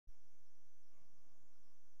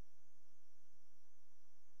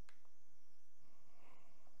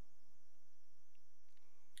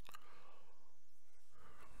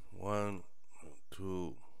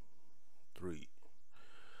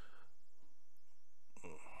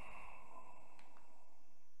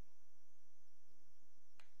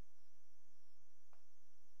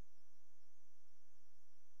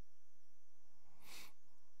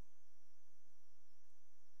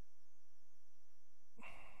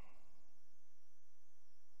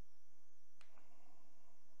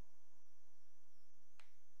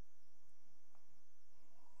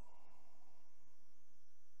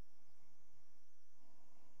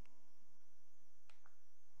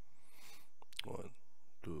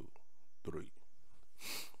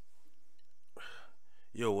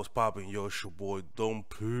what's poppin'? Yo, it's your boy Don't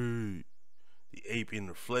Pee, the ape in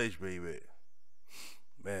the flesh, baby.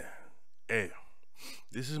 Man, hey,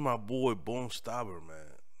 this is my boy Bonestabber,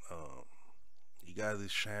 man. He got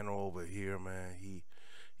this channel over here, man.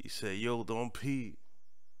 He said, yo, Don't Pee, you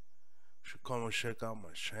should come and check out my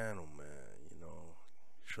channel, man. You know,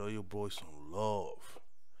 show your boy some love.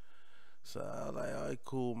 So I was like, alright,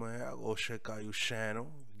 cool, man. I'll go check out your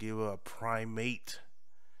channel, give her a primate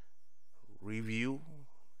review,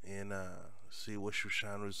 and see what your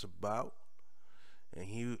channel is about. And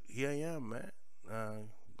here I am, man.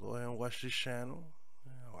 Go ahead and watch this channel.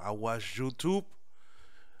 I watch YouTube.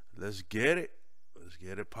 Let's get it. Let's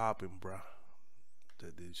get it popping, bro.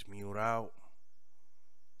 Take this mute out.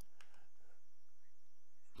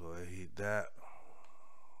 Go ahead, hit that.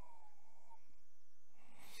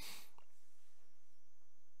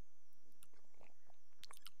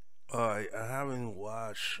 Alright, I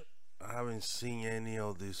haven't seen any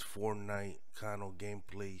of these Fortnite kind of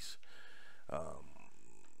gameplays. A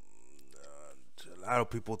lot of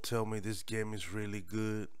people tell me this game is really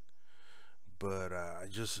good, but I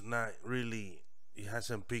just not really. It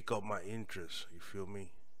hasn't picked up my interest. You feel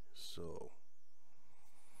me? So,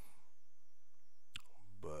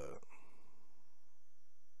 but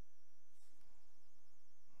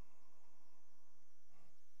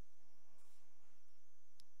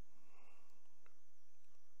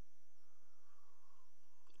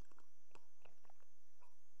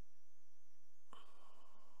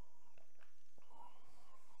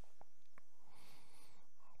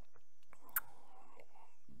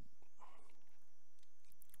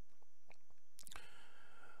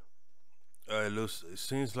it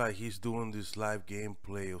seems like he's doing this live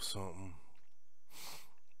gameplay or something.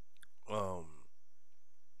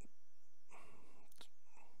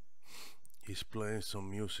 He's playing some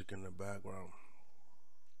music in the background.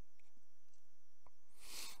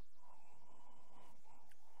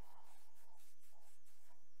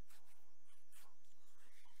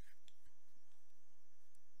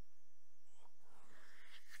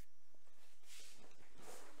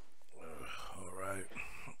 All right.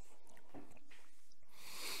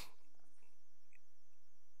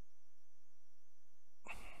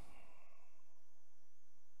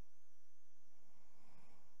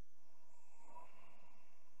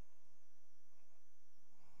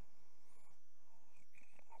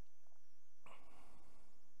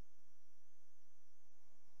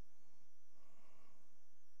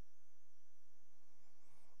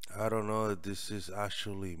 I don't know if this is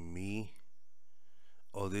actually me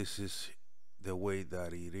or this is the way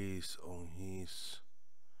that it is on his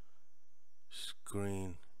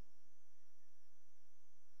screen.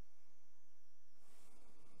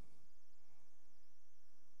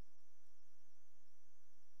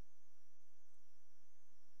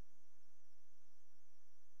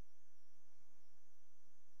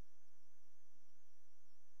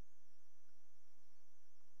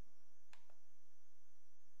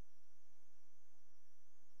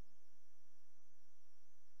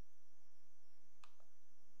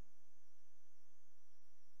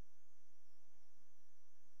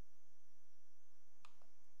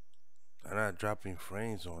 I'm not dropping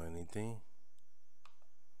frames or anything.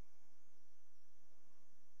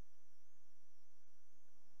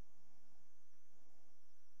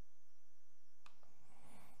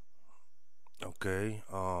 Okay,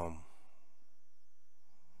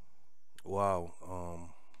 wow,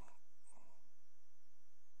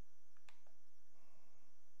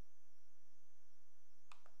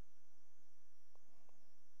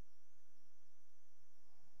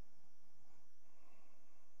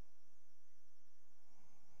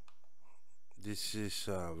 this is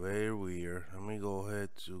very weird. Let me go ahead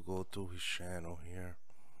to go to his channel here.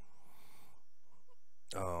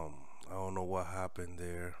 I don't know what happened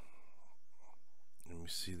there. Let me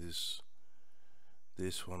see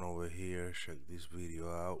this one over here. Check this video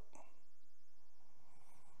out.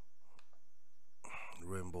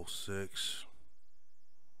 Rainbow Six.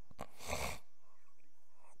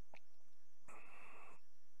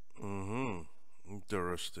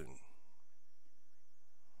 Interesting.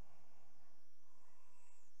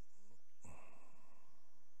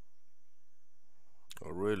 Oh,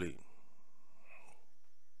 really?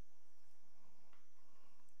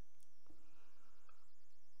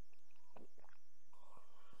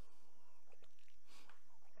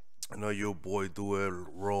 I know your boy do a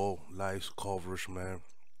raw live coverage, man.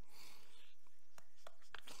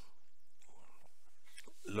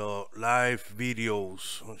 Live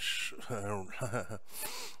videos,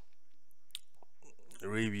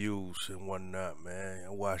 reviews and whatnot, man. I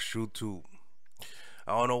watch YouTube.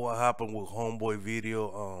 I don't know what happened with Homeboy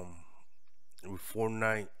video. with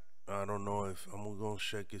Fortnite. I don't know if I'm gonna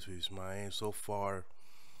check if it's my end. So far,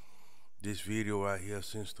 this video right here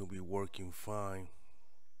seems to be working fine,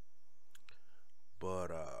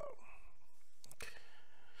 but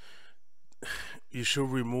you should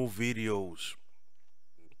remove videos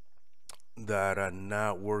that are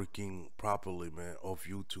not working properly, man, off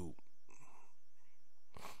YouTube.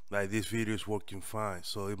 Like this video is working fine,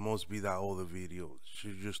 so it must be that other video. You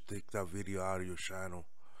should just take that video out of your channel.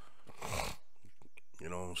 You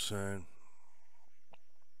know what I'm saying?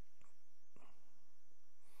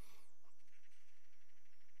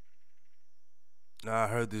 Now I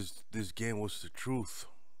heard this game was the truth.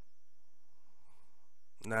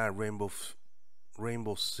 Not Rainbow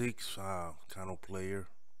Six kind of player.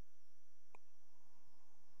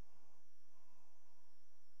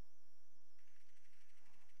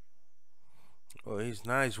 Oh, he's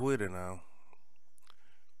nice with it now.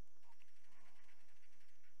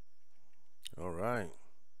 All right.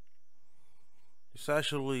 It's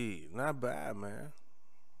actually not bad, man.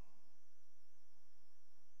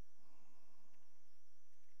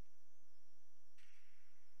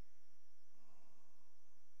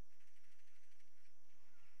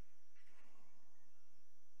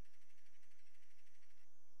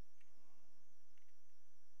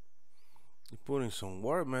 He put in some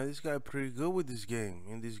work, man. This guy pretty good with this game.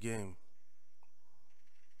 In this game,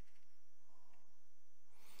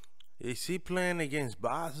 is he playing against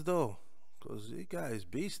bots though? Cause this guy is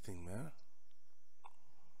beasting, man.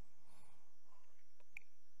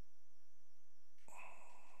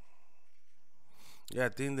 Yeah, I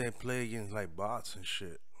think they play against like bots and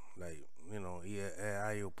shit. Like, you know,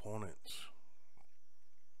 AI opponents.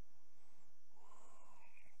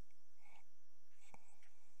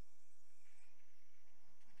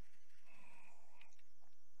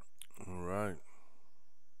 All right.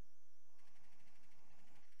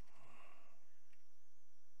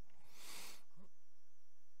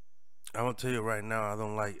 I'm gonna tell you right now,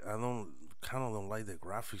 kind of don't like the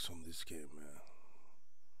graphics on this game, man.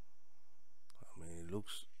 I mean, it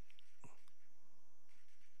looks,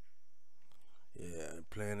 yeah,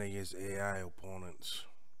 playing against AI opponents.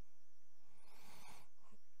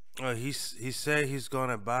 He said he's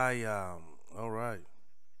gonna buy. All right.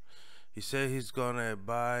 He said he's gonna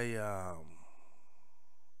buy.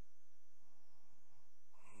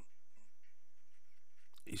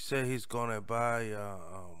 He said he's gonna buy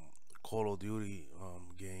Call of Duty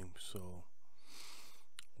game. So,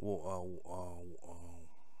 World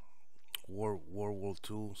War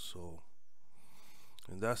II. So,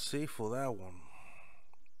 and that's it for that one.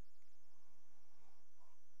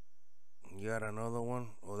 You got another one?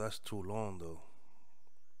 Oh, that's too long though.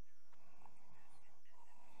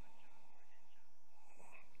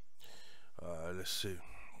 Let's see.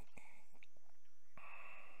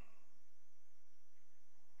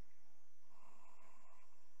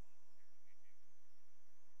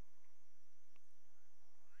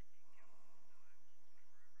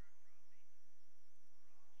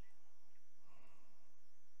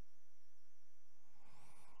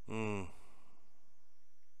 Mm.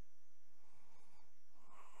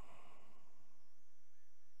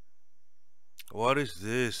 What is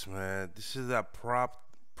this, man? This is a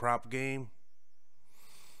prop game.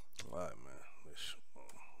 All right, man.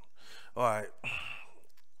 All right.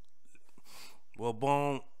 Well,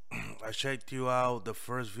 Bone, I checked you out. The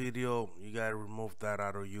first video, you gotta remove that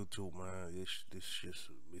out of YouTube, man. This just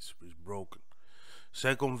it's broken.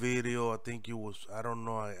 Second video, I think it was. I don't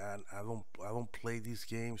know. I don't play these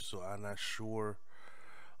games, so I'm not sure.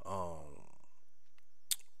 Um,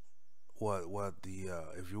 what the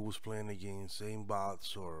if you was playing against same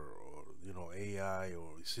bots or you know AI,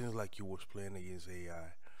 or it seems like you was playing against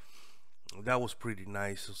AI. That was pretty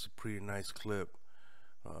nice. It's a pretty nice clip.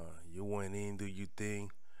 You went in, do your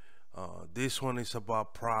thing. This one is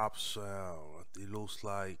about props. It looks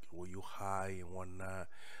like where you high and whatnot.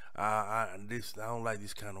 I don't like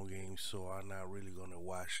this kind of games, so I'm not really gonna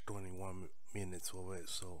watch 21 minutes of it.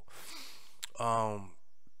 So, um,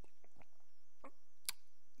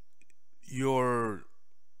 your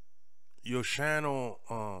channel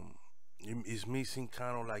is missing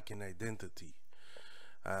kind of like an identity.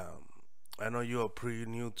 Um, I know you are pretty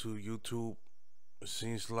new to YouTube. It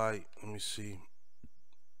seems like, let me see,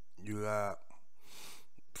 you got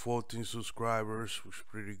 14 subscribers, which is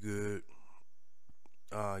pretty good.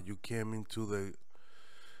 You came into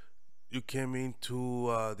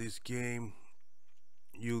this game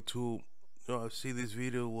YouTube. I see this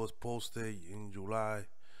video was posted in July,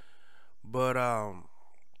 but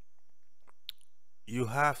you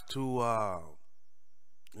have to I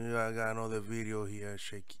got another video here.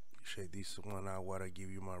 Check this one out while I give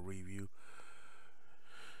you my review.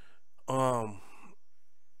 um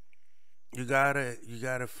you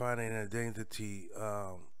gotta find an identity.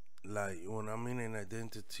 Like when I mean an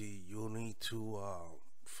identity, you need to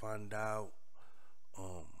find out,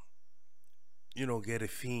 um get a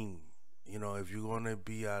theme. If you're gonna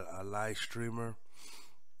be a live streamer,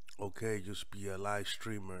 okay, just be a live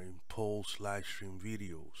streamer and post live stream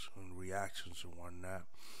videos and reactions and whatnot.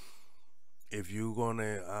 If you're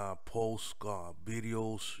gonna post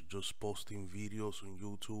videos, just posting videos on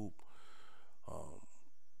YouTube, um,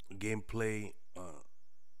 gameplay,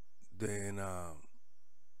 then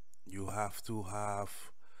you have to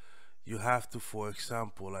have for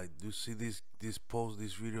example, like, you see this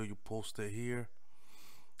video you posted here.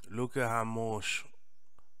 Look at how much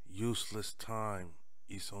useless time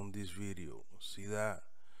is on this video. See that?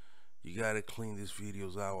 You gotta clean these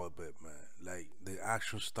videos out a bit, man. Like, the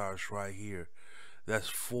action starts right here. That's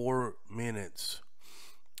 4 minutes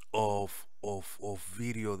of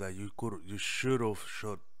video that you should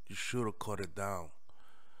have cut it down.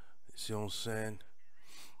 You see what I'm saying?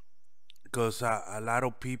 Because a lot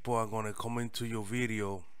of people are gonna come into your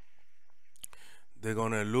video, they're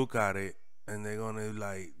gonna look at it, and they're gonna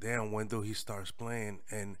like, damn, when do he starts playing?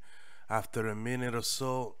 And after a minute or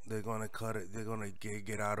so, they're gonna cut it. They're gonna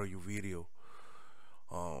get out of your video.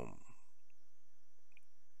 Um,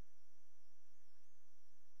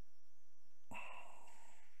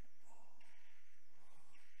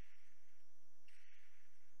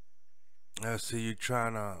 I see you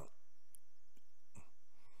trying to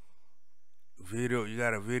video. You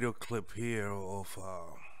got a video clip here of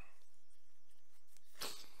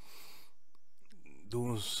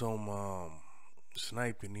doing some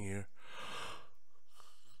sniping here.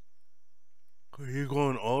 You're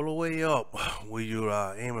going all the way up with your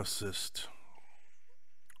aim assist,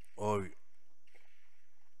 or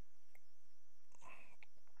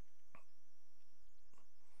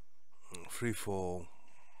free fall.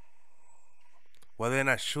 Well, they're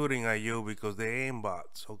not shooting at you because they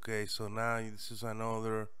aimbots. Okay, so now this is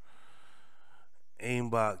another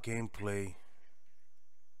aimbot gameplay.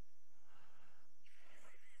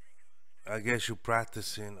 I guess you're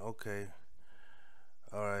practicing. Okay,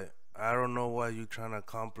 all right. I don't know what you're trying to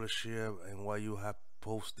accomplish here and why you have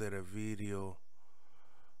posted a video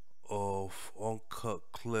of uncut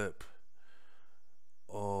clip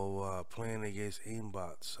of playing against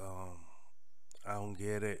aimbots. I don't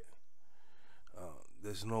get it.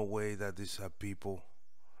 There's no way that these are people.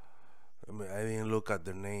 I mean, I didn't look at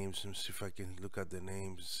the names. Let me see if I can look at the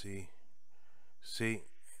names and see,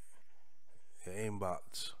 the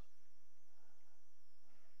aimbots.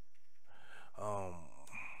 I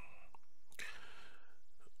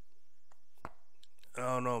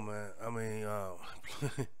don't know, man. I mean,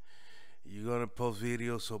 you're gonna post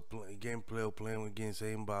videos of gameplay or playing against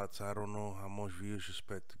aimbots. I don't know how much views you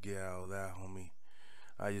expect to get out of that, homie.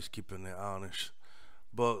 I just keeping it honest.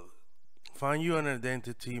 But find you an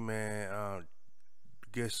identity, man.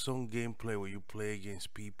 Get some gameplay where you play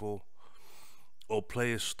against people, or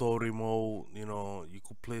play a story mode. You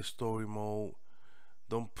could play story mode.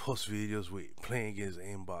 Don't post videos with playing against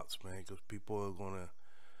aimbots, man, because people are gonna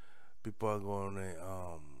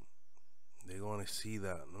they're gonna see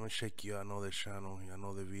that. Let me check you another channel,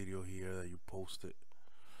 another video here that you posted.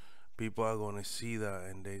 People are gonna see that,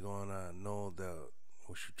 and they're gonna know that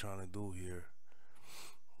what you're trying to do here.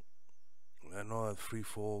 Another free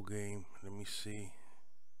fall game. Let me see.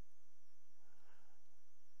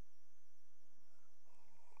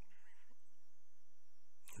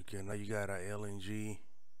 Okay, now you got a LNG.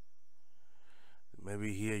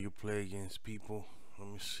 Maybe here you play against people. Let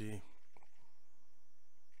me see.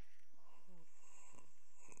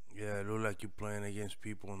 Yeah, it look like you're playing against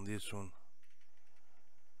people on this one.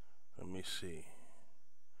 Let me see.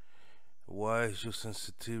 Why is your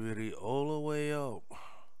sensitivity all the way up?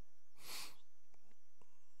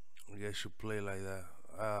 I guess you play like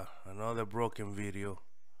that. Another broken video.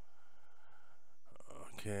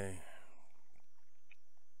 Okay.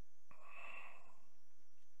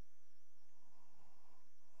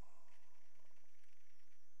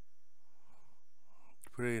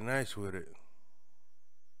 Pretty nice with it.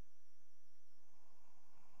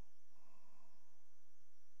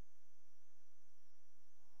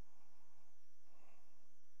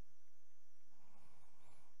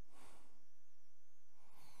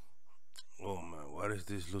 Oh man, why does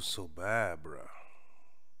this look so bad, bro?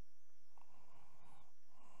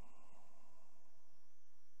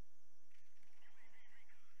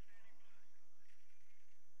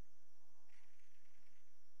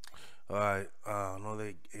 Alright,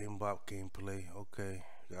 another aimbot gameplay. Okay,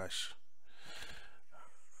 gosh.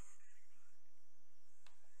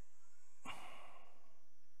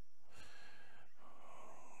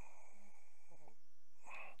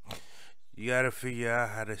 gotta figure out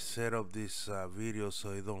how to set up this video so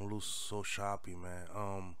it don't look so choppy,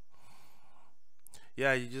 man.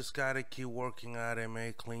 Yeah, you just gotta keep working at it,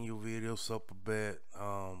 man. Clean your videos up a bit.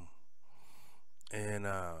 And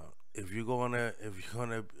if you're gonna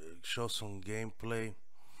show some gameplay,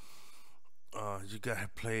 you gotta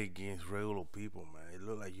play against regular people, man. It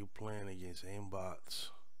look like you playing against aimbots.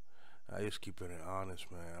 I just keep it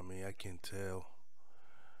honest, man. I mean, I can tell.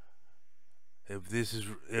 If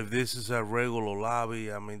this is a regular lobby,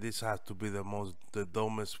 I mean, this has to be the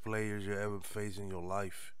dumbest players you ever face in your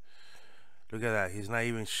life. Look at that. He's not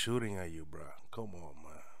even shooting at you, bro. Come on,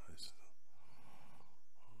 man.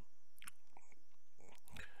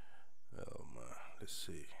 Oh man. Let's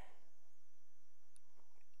see.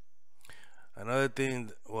 Another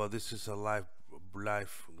thing. Well, this is a live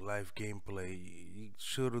gameplay. You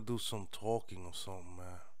should do some talking or something,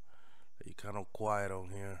 man. You kind of quiet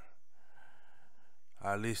on here.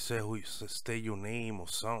 At least state your name or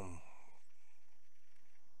something.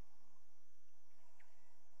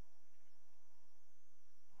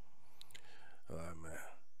 Alright,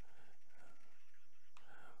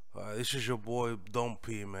 man. This is your boy Don't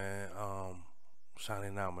P, man.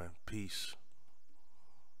 Signing out, man. Peace.